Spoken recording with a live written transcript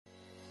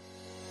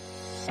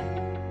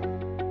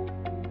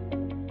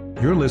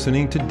You're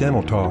listening to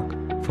Dental Talk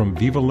from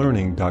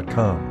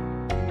VivaLearning.com.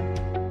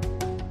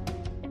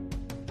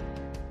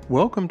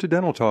 Welcome to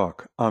Dental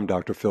Talk. I'm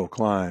Dr. Phil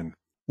Klein.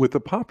 With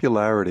the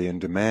popularity and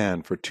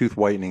demand for tooth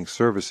whitening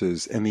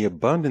services and the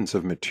abundance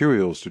of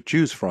materials to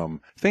choose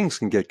from, things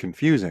can get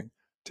confusing.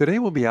 Today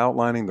we'll be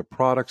outlining the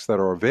products that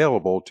are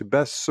available to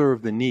best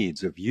serve the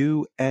needs of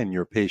you and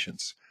your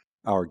patients.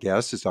 Our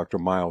guest is Dr.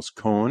 Miles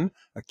Cohn,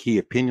 a key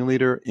opinion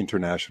leader,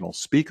 international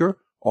speaker,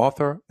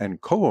 author,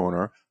 and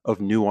co-owner of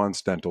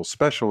Nuance Dental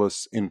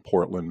Specialists in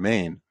Portland,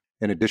 Maine.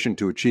 In addition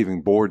to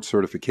achieving board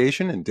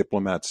certification and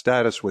diplomate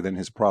status within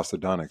his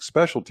prosthodontic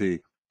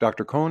specialty,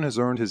 Dr. Cohn has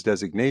earned his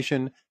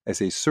designation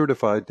as a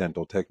certified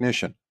dental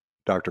technician.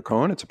 Dr.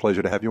 Cohn, it's a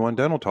pleasure to have you on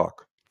Dental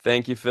Talk.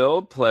 Thank you,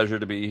 Phil. Pleasure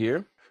to be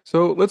here.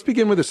 So let's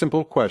begin with a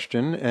simple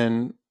question,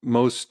 and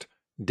most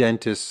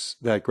dentists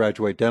that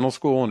graduate dental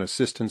school and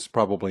assistants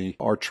probably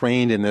are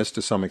trained in this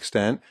to some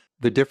extent,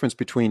 the difference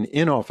between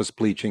in-office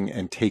bleaching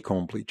and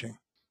take-home bleaching.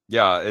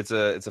 Yeah, it's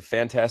a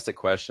fantastic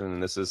question,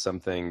 and this is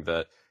something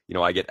that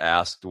I get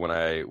asked when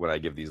I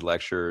give these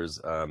lectures.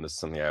 This is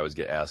something I always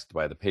get asked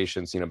by the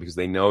patients, because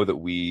they know that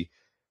we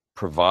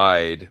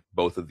provide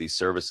both of these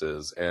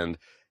services. And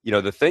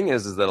the thing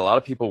is that a lot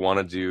of people want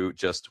to do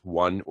just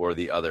one or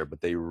the other,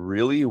 but they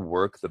really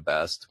work the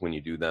best when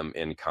you do them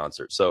in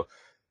concert. So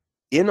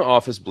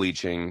in-office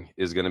bleaching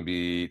is going to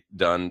be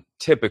done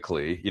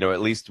typically,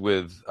 at least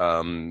with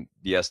the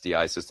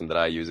SDI system that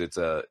I use. It's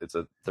a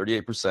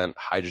 38%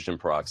 hydrogen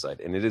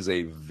peroxide, and it is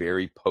a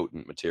very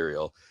potent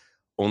material.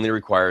 Only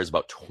requires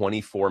about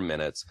 24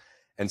 minutes.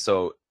 And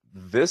so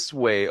this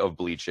way of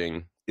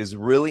bleaching is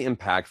really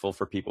impactful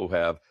for people who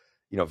have,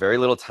 very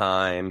little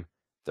time.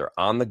 They're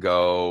on the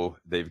go.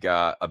 They've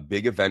got a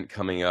big event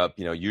coming up.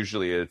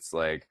 Usually it's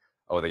like,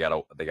 they got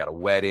a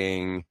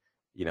wedding,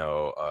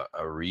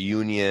 a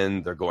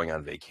reunion, they're going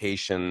on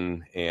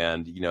vacation,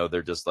 and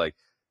they're just like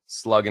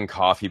slugging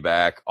coffee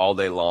back all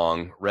day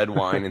long, red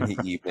wine in the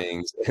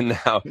evenings, and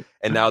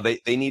now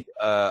they need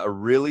a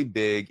really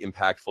big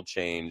impactful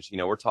change.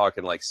 We're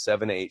talking like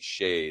 7 to 8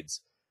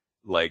 shades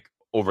like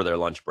over their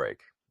lunch break,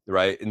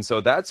 right? And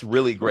so that's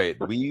really great.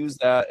 We use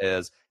that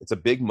as it's a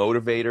big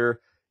motivator,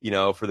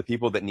 for the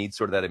people that need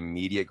sort of that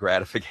immediate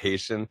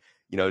gratification.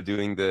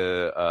 Doing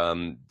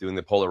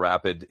the Polar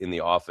Rapid in the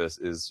office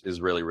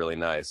is really, really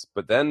nice.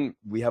 But then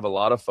we have a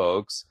lot of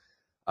folks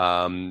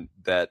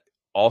that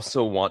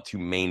also want to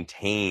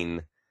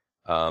maintain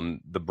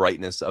the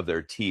brightness of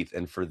their teeth.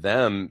 And for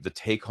them, the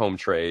take-home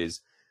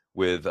trays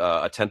with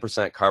a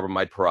 10%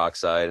 carbamide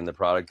peroxide, and the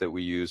product that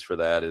we use for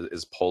that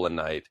is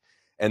Polanite.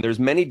 And there's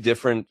many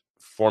different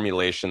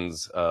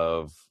formulations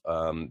of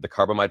the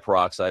carbamide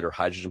peroxide or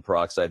hydrogen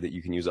peroxide that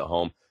you can use at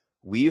home.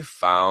 We've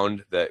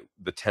found that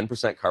the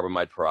 10%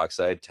 carbamide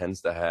peroxide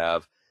tends to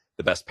have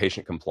the best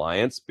patient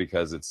compliance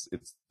because it's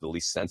the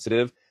least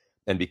sensitive.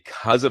 And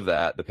because of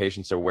that, the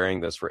patients are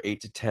wearing this for 8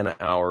 to 10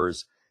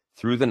 hours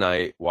through the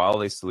night while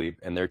they sleep,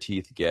 and their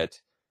teeth get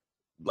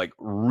like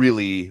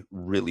really,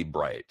 really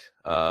bright.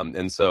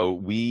 And so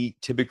we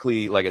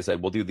typically, like I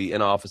said, we'll do the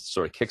in-office to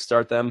sort of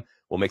kickstart them.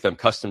 We'll make them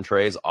custom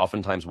trays,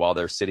 oftentimes while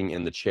they're sitting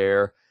in the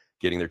chair,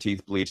 getting their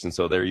teeth bleached. And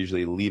so they're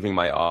usually leaving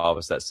my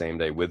office that same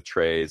day with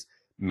trays,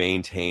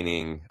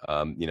 maintaining,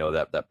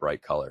 that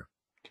bright color.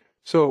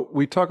 So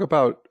we talk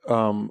about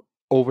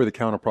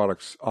over-the-counter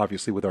products,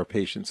 obviously, with our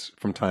patients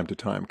from time to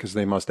time, because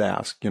they must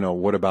ask,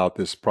 what about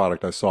this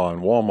product I saw in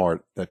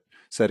Walmart that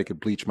said it could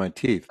bleach my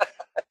teeth?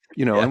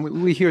 Yeah. And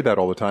we hear that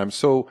all the time.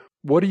 So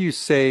what do you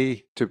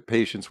say to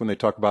patients when they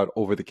talk about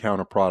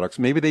over-the-counter products?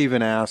 Maybe they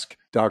even ask,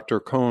 Dr.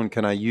 Cohn,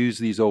 can I use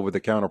these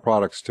over-the-counter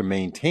products to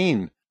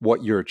maintain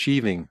what you're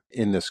achieving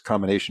in this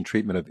combination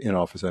treatment of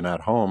in-office and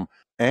at home?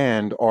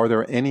 And are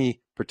there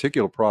any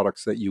particular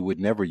products that you would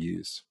never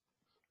use?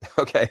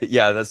 Okay.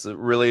 Yeah, that's a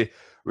really,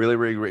 really,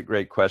 really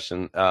great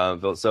question,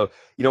 Phil. So,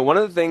 one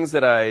of the things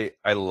that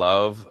I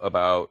love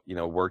about,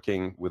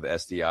 working with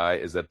SDI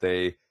is that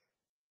they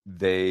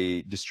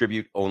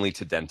distribute only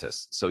to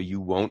dentists. So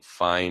you won't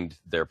find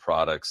their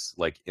products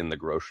like in the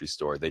grocery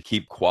store. They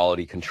keep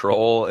quality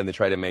control, and they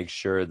try to make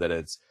sure that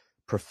it's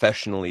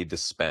professionally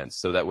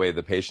dispensed. So that way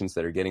the patients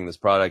that are getting this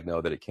product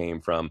know that it came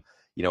from,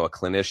 a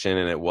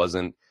clinician, and it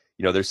wasn't,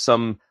 there's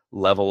some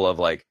level of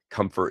like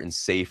comfort and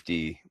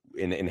safety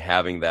in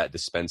having that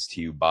dispensed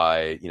to you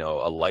by,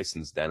 a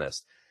licensed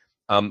dentist.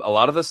 A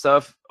lot of the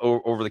stuff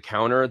over the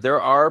counter,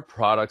 there are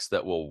products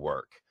that will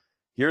work.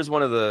 Here's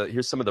some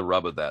of the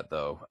rub of that,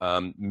 though.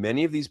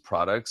 Many of these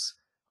products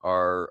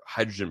are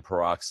hydrogen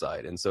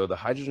peroxide, and so the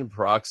hydrogen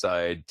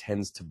peroxide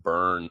tends to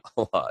burn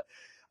a lot.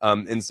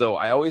 And so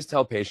I always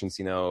tell patients,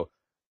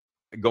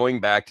 going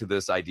back to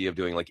this idea of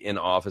doing like in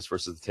office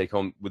versus the take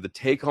home, with the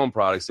take home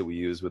products that we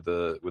use with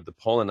the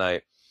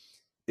Polanite,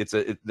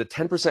 the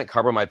 10%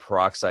 carbamide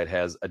peroxide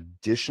has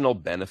additional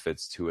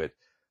benefits to it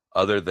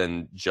other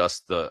than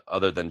just the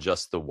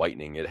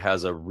whitening. It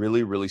has a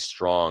really, really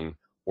strong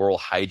oral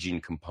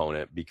hygiene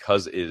component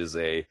because it is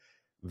a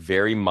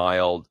very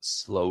mild,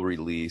 slow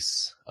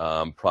release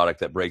product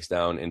that breaks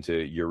down into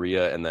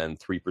urea and then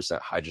 3%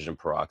 hydrogen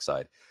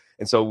peroxide.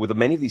 And so with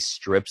many of these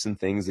strips and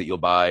things that you'll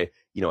buy,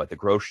 at the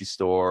grocery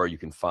store, you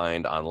can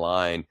find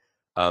online,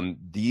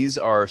 these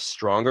are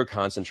stronger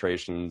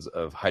concentrations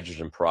of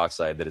hydrogen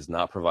peroxide that is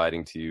not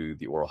providing to you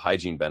the oral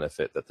hygiene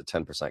benefit that the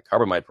 10%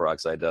 carbamide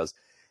peroxide does.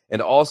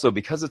 And also,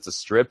 because it's a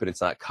strip and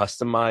it's not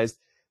customized,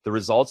 the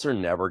results are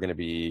never going to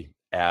be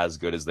as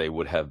good as they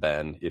would have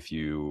been if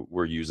you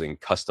were using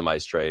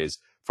customized trays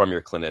from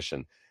your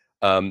clinician.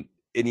 And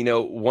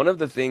one of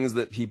the things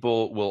that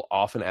people will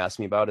often ask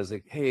me about is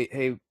like,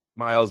 hey,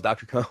 Miles,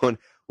 Dr. Cohn,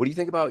 what do you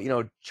think about,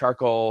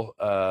 charcoal,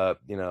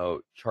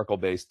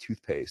 charcoal-based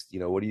toothpaste?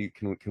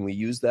 Can we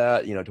use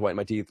that, to whiten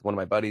my teeth? One of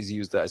my buddies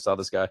used that. I saw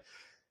this guy.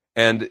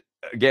 And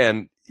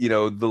again,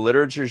 the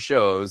literature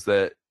shows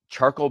that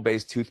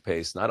charcoal-based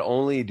toothpaste, not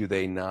only do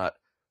they not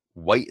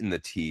whiten the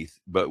teeth,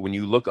 but when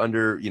you look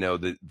under,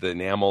 the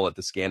enamel at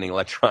the scanning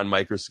electron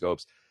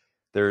microscopes,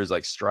 there's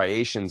like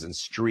striations and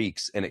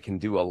streaks, and it can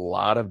do a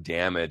lot of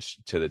damage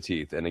to the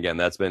teeth. And again,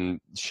 that's been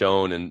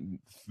shown in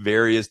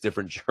various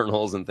different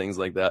journals and things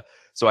like that.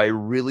 So I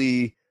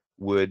really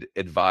would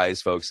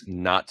advise folks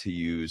not to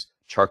use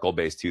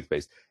charcoal-based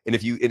toothpaste. And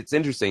it's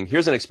interesting,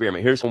 here's an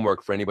experiment. Here's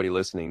homework for anybody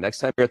listening. Next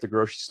time you're at the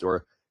grocery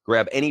store,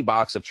 grab any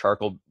box of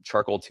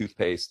charcoal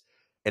toothpaste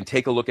and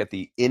take a look at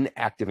the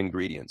inactive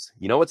ingredients.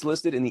 You know what's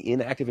listed in the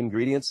inactive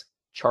ingredients?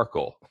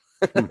 Charcoal.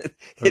 It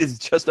is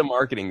just a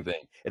marketing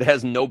thing. It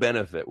has no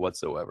benefit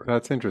whatsoever.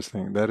 That's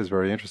interesting. That is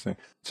very interesting.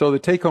 So the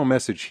take-home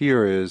message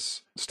here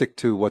is stick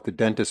to what the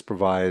dentist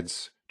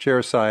provides,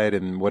 chairside,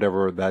 and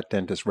whatever that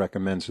dentist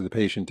recommends to the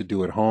patient to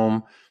do at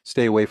home.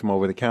 Stay away from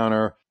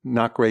over-the-counter.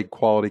 Not great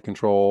quality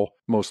control,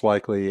 most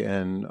likely.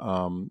 And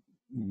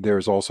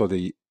there's also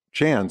the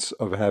chance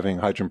of having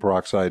hydrogen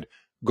peroxide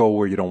go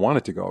where you don't want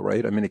it to go,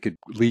 right? I mean, it could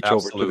leach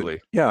Absolutely.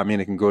 over to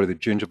it can go to the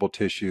gingival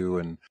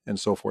tissue and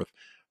so forth.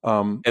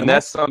 And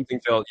that's something,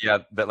 Phil,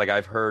 that like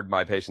I've heard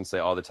my patients say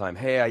all the time,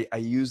 hey, I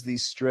use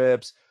these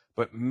strips,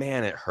 but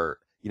man, it hurt.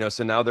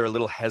 So now they're a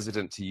little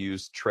hesitant to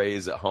use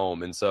trays at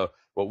home. And so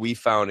what we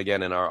found,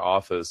 again, in our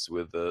office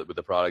with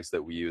the products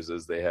that we use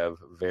is they have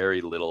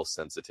very little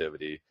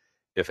sensitivity,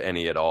 if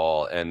any at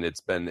all. And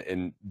it's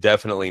been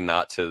definitely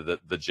not to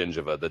the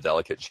gingiva, the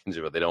delicate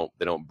gingiva.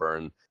 They don't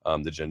burn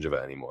the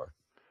gingiva anymore.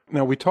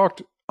 Now, we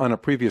talked on a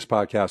previous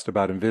podcast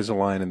about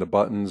Invisalign and the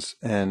buttons,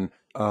 and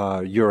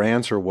your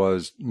answer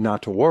was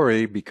not to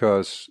worry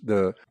because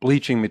the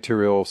bleaching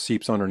material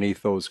seeps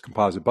underneath those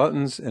composite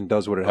buttons and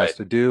does what it has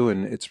to do,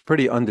 and it's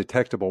pretty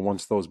undetectable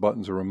once those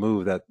buttons are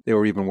removed that they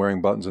were even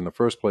wearing buttons in the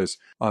first place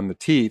on the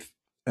teeth,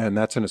 and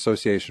that's an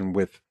association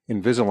with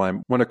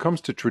Invisalign. When it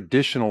comes to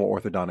traditional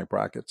orthodontic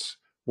brackets,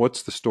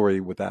 what's the story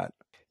with that?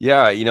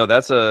 Yeah,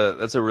 that's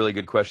a really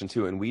good question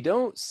too, and we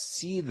don't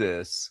see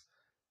this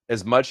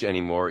as much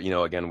anymore,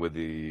 again, with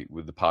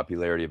the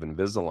popularity of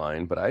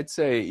Invisalign, but I'd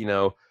say,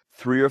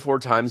 3 or 4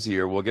 times a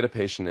year, we'll get a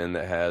patient in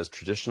that has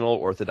traditional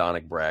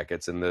orthodontic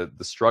brackets. And the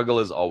struggle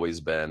has always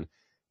been,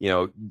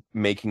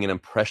 making an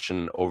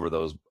impression over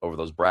those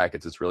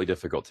brackets. It's really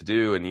difficult to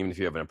do. And even if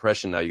you have an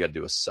impression, now you got to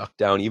do a suck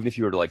down. Even if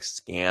you were to like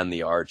scan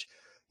the arch,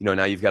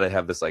 now you've got to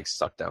have this like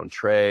suck down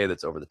tray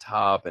that's over the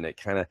top, and it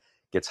kind of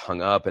gets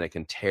hung up and it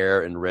can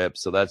tear and rip.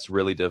 So that's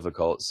really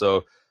difficult.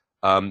 So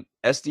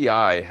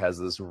SDI has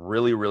this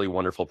really, really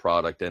wonderful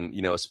product. And,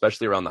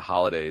 especially around the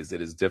holidays,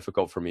 it is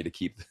difficult for me to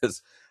keep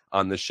this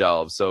on the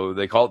shelves. So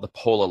they call it the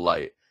Pola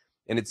Light.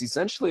 And it's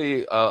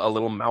essentially a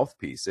little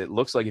mouthpiece. It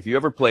looks like if you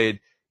ever played,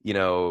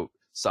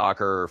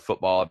 soccer or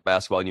football,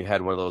 basketball, and you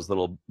had one of those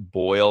little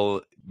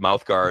boil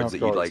mouth guards that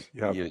you'd like,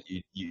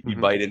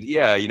 you'd bite into.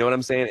 Yeah, you know what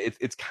I'm saying?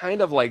 It's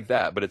kind of like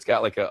that, but it's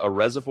got like a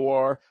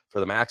reservoir for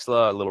the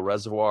maxilla, a little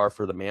reservoir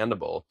for the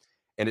mandible.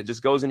 And it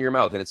just goes in your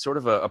mouth, and it's sort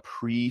of a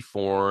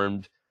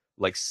pre-formed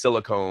like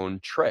silicone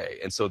tray.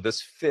 And so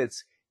this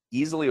fits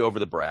easily over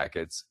the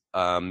brackets.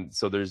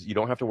 So you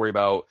don't have to worry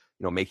about,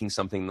 making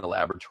something in the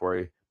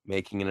laboratory,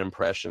 making an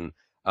impression,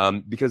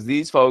 because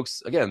these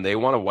folks, again, they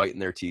want to whiten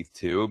their teeth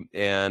too.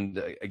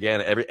 And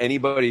again,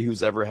 anybody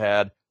who's ever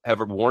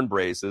worn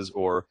braces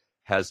or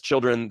has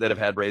children that have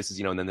had braces,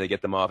 and then they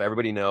get them off,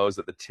 everybody knows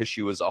that the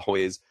tissue is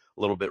always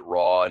a little bit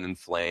raw and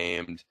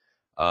inflamed.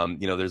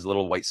 There's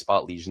little white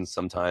spot lesions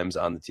sometimes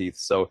on the teeth.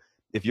 So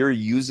if you're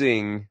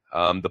using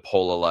the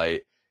Pola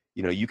Light,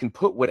 you can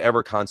put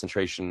whatever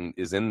concentration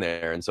is in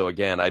there. And so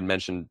again, I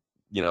mentioned,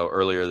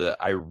 earlier that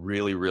I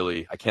really,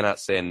 really, I cannot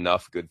say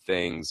enough good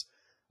things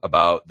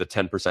about the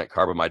 10%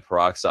 carbamide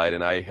peroxide.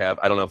 And I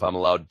don't know if I'm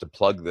allowed to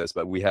plug this,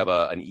 but we have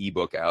an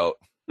ebook out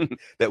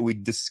that we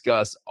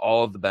discuss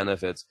all of the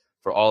benefits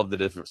for all of the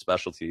different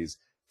specialties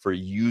for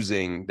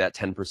using that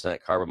 10%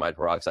 carbamide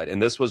peroxide. And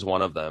this was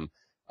one of them.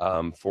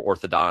 For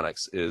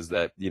orthodontics is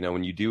that,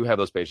 when you do have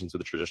those patients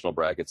with the traditional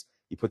brackets,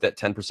 you put that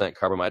 10%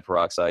 carbamide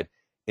peroxide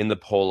in the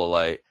Pola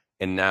Light,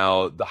 and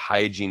now the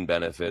hygiene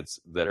benefits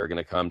that are going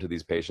to come to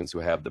these patients who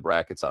have the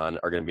brackets on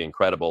are going to be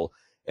incredible.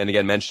 And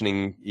again,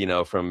 mentioning,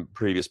 from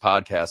previous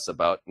podcasts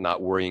about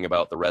not worrying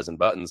about the resin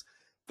buttons,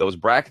 those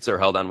brackets are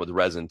held on with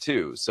resin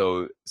too.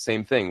 So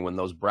same thing, when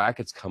those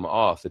brackets come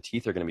off, the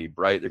teeth are going to be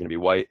bright, they're going to be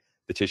white,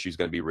 the tissue is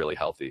going to be really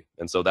healthy.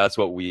 And so that's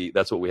what we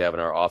have in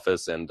our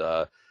office. And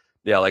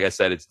yeah, like I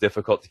said, it's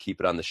difficult to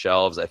keep it on the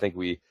shelves. I think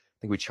we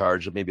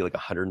charge maybe like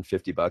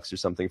 $150 or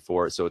something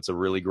for it. So it's a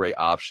really great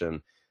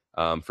option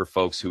for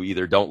folks who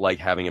either don't like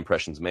having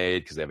impressions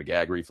made because they have a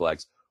gag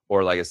reflex,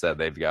 or like I said,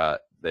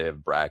 they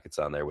have brackets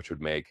on there, which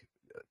would make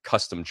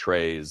custom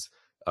trays,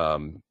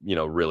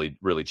 really,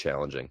 really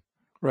challenging.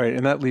 Right.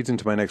 And that leads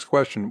into my next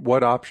question.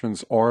 What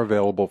options are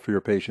available for your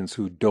patients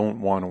who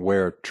don't want to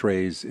wear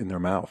trays in their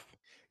mouth?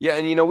 Yeah.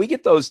 And, we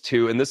get those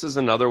too. And this is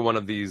another one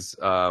of these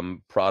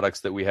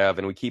products that we have,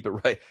 and we keep it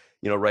right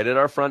at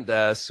our front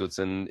desk. So it's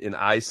in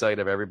eyesight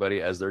of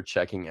everybody as they're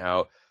checking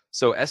out.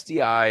 So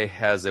SDI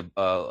has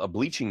a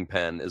bleaching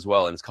pen as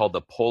well, and it's called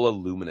the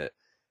Polaluminate.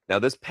 Now,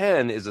 this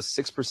pen is a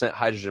 6%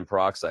 hydrogen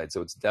peroxide,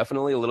 so it's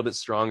definitely a little bit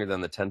stronger than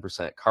the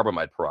 10%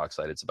 carbamide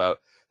peroxide. It's about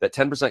that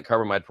 10%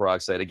 carbamide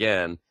peroxide,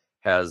 again,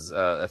 has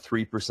a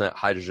 3%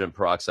 hydrogen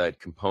peroxide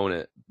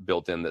component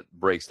built in that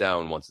breaks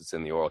down once it's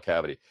in the oral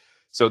cavity.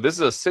 So this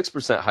is a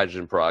 6%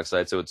 hydrogen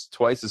peroxide, so it's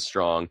twice as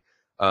strong,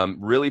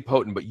 really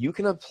potent, but you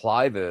can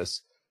apply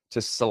this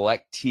to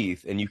select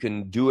teeth, and you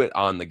can do it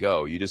on the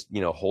go. You just,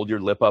 hold your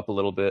lip up a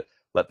little bit,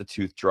 let the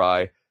tooth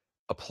dry,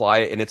 apply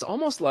it, and it's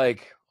almost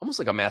like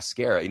a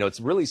mascara.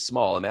 It's really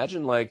small.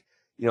 Imagine like,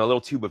 a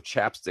little tube of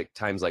chapstick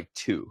times like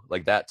 2,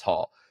 like that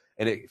tall.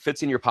 And it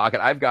fits in your pocket.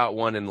 I've got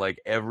one in like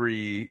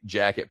every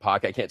jacket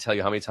pocket. I can't tell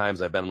you how many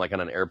times I've been like on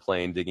an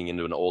airplane digging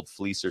into an old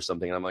fleece or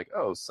something. And I'm like,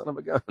 oh, son of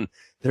a gun.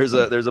 There's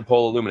a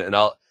Polaluminate, and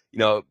I'll,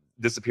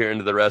 disappear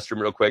into the restroom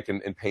real quick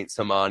and paint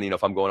some on,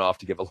 if I'm going off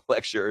to give a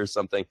lecture or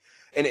something.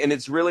 And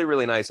it's really,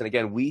 really nice. And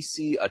again, we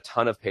see a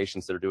ton of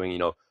patients that are doing,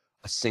 a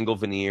single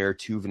veneer,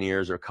 2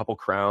 veneers, or a couple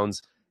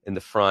crowns in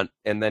the front.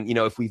 And then,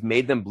 if we've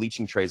made them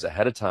bleaching trays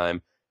ahead of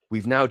time,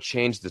 we've now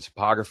changed the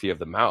topography of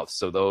the mouth.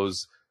 So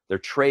their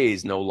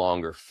trays no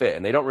longer fit,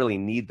 and they don't really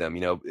need them.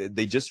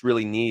 They just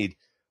really need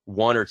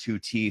 1 or 2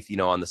 teeth,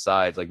 on the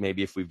sides. Like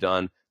maybe if we've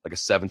done like a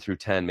 7 through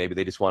 10, maybe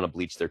they just want to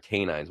bleach their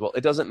canines. Well,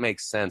 it doesn't make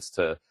sense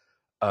to,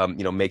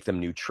 make them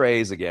new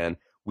trays again.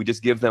 We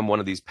just give them one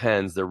of these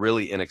pens. They're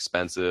really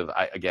inexpensive.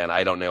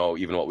 I don't know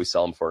even what we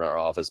sell them for in our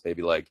office,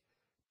 maybe like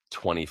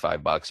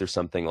 $25 or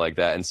something like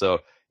that. And so,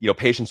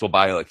 patients will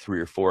buy like 3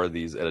 or 4 of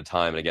these at a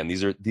time. And again,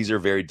 these are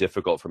very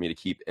difficult for me to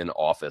keep in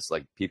office.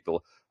 Like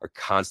people are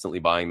constantly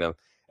buying them,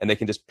 and they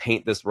can just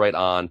paint this right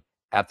on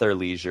at their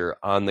leisure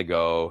on the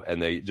go. And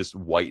they just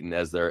whiten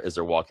as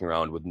they're walking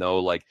around with no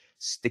like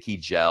sticky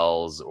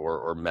gels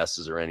or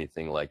messes or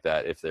anything like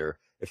that, if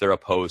they're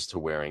opposed to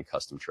wearing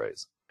custom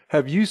trays.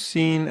 Have you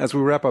seen, as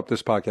we wrap up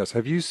this podcast,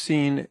 have you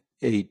seen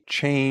a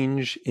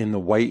change in the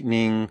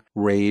whitening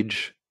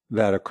rage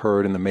that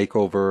occurred in the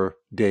makeover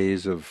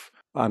days of,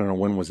 I don't know,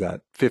 when was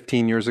that?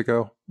 15 years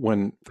ago,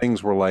 when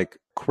things were like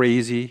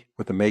crazy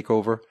with the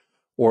makeover?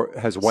 Or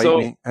has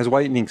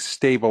whitening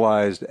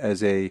stabilized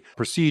as a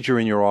procedure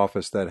in your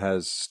office that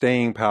has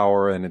staying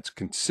power, and it's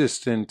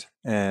consistent,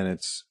 and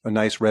it's a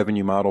nice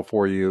revenue model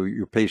for you?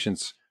 Your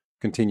patients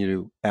continue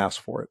to ask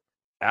for it.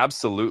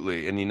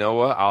 Absolutely. And you know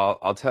what?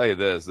 I'll tell you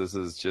this. This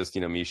is just,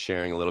 me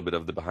sharing a little bit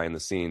of the behind the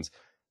scenes.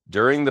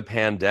 During the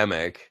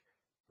pandemic,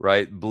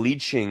 right,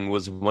 bleaching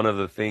was one of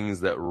the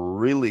things that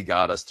really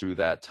got us through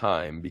that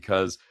time,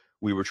 because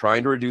we were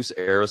trying to reduce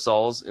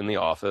aerosols in the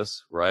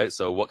office, right?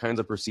 So what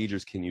kinds of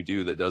procedures can you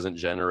do that doesn't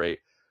generate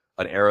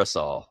an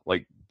aerosol?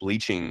 Like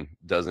bleaching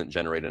doesn't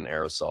generate an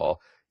aerosol.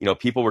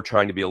 People were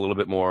trying to be a little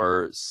bit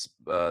more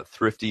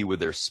thrifty with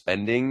their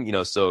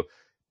spending, so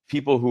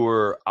people who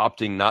were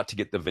opting not to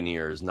get the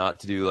veneers, not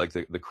to do like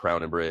the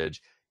crown and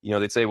bridge,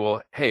 they'd say,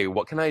 well, hey,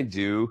 what can I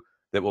do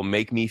that will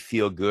make me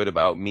feel good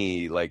about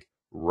me? Like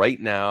right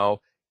now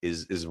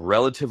is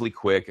relatively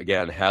quick.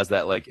 Again, has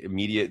that like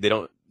immediate, they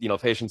don't,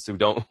 patients who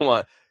don't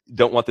want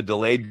the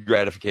delayed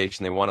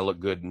gratification, they want to look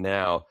good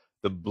now.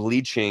 The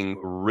bleaching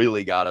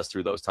really got us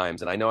through those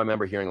times. And I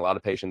remember hearing a lot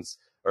of patients,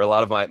 or a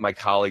lot of my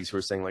colleagues, who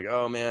were saying like,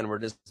 oh man, we're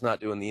just not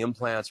doing the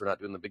implants, we're not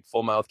doing the big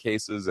full mouth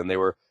cases. And they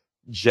were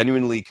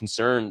genuinely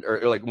concerned,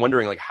 or like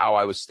wondering like how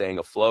I was staying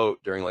afloat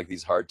during like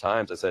these hard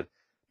times. I said,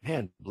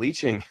 man,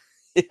 bleaching,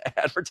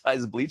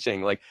 advertise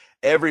bleaching. Like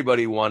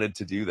everybody wanted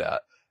to do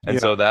that. And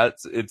so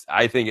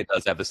I think it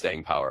does have the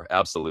staying power.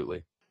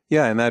 Absolutely.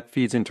 Yeah. And that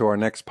feeds into our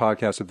next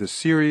podcast of this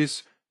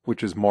series,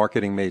 which is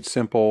Marketing Made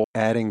Simple,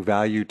 adding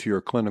value to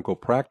your clinical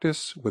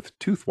practice with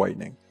tooth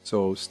whitening.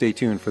 So stay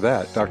tuned for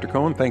that. Dr.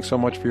 Cohen, thanks so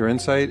much for your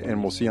insight,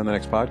 and we'll see you on the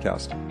next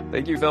podcast.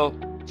 Thank you, Phil.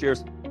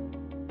 Cheers.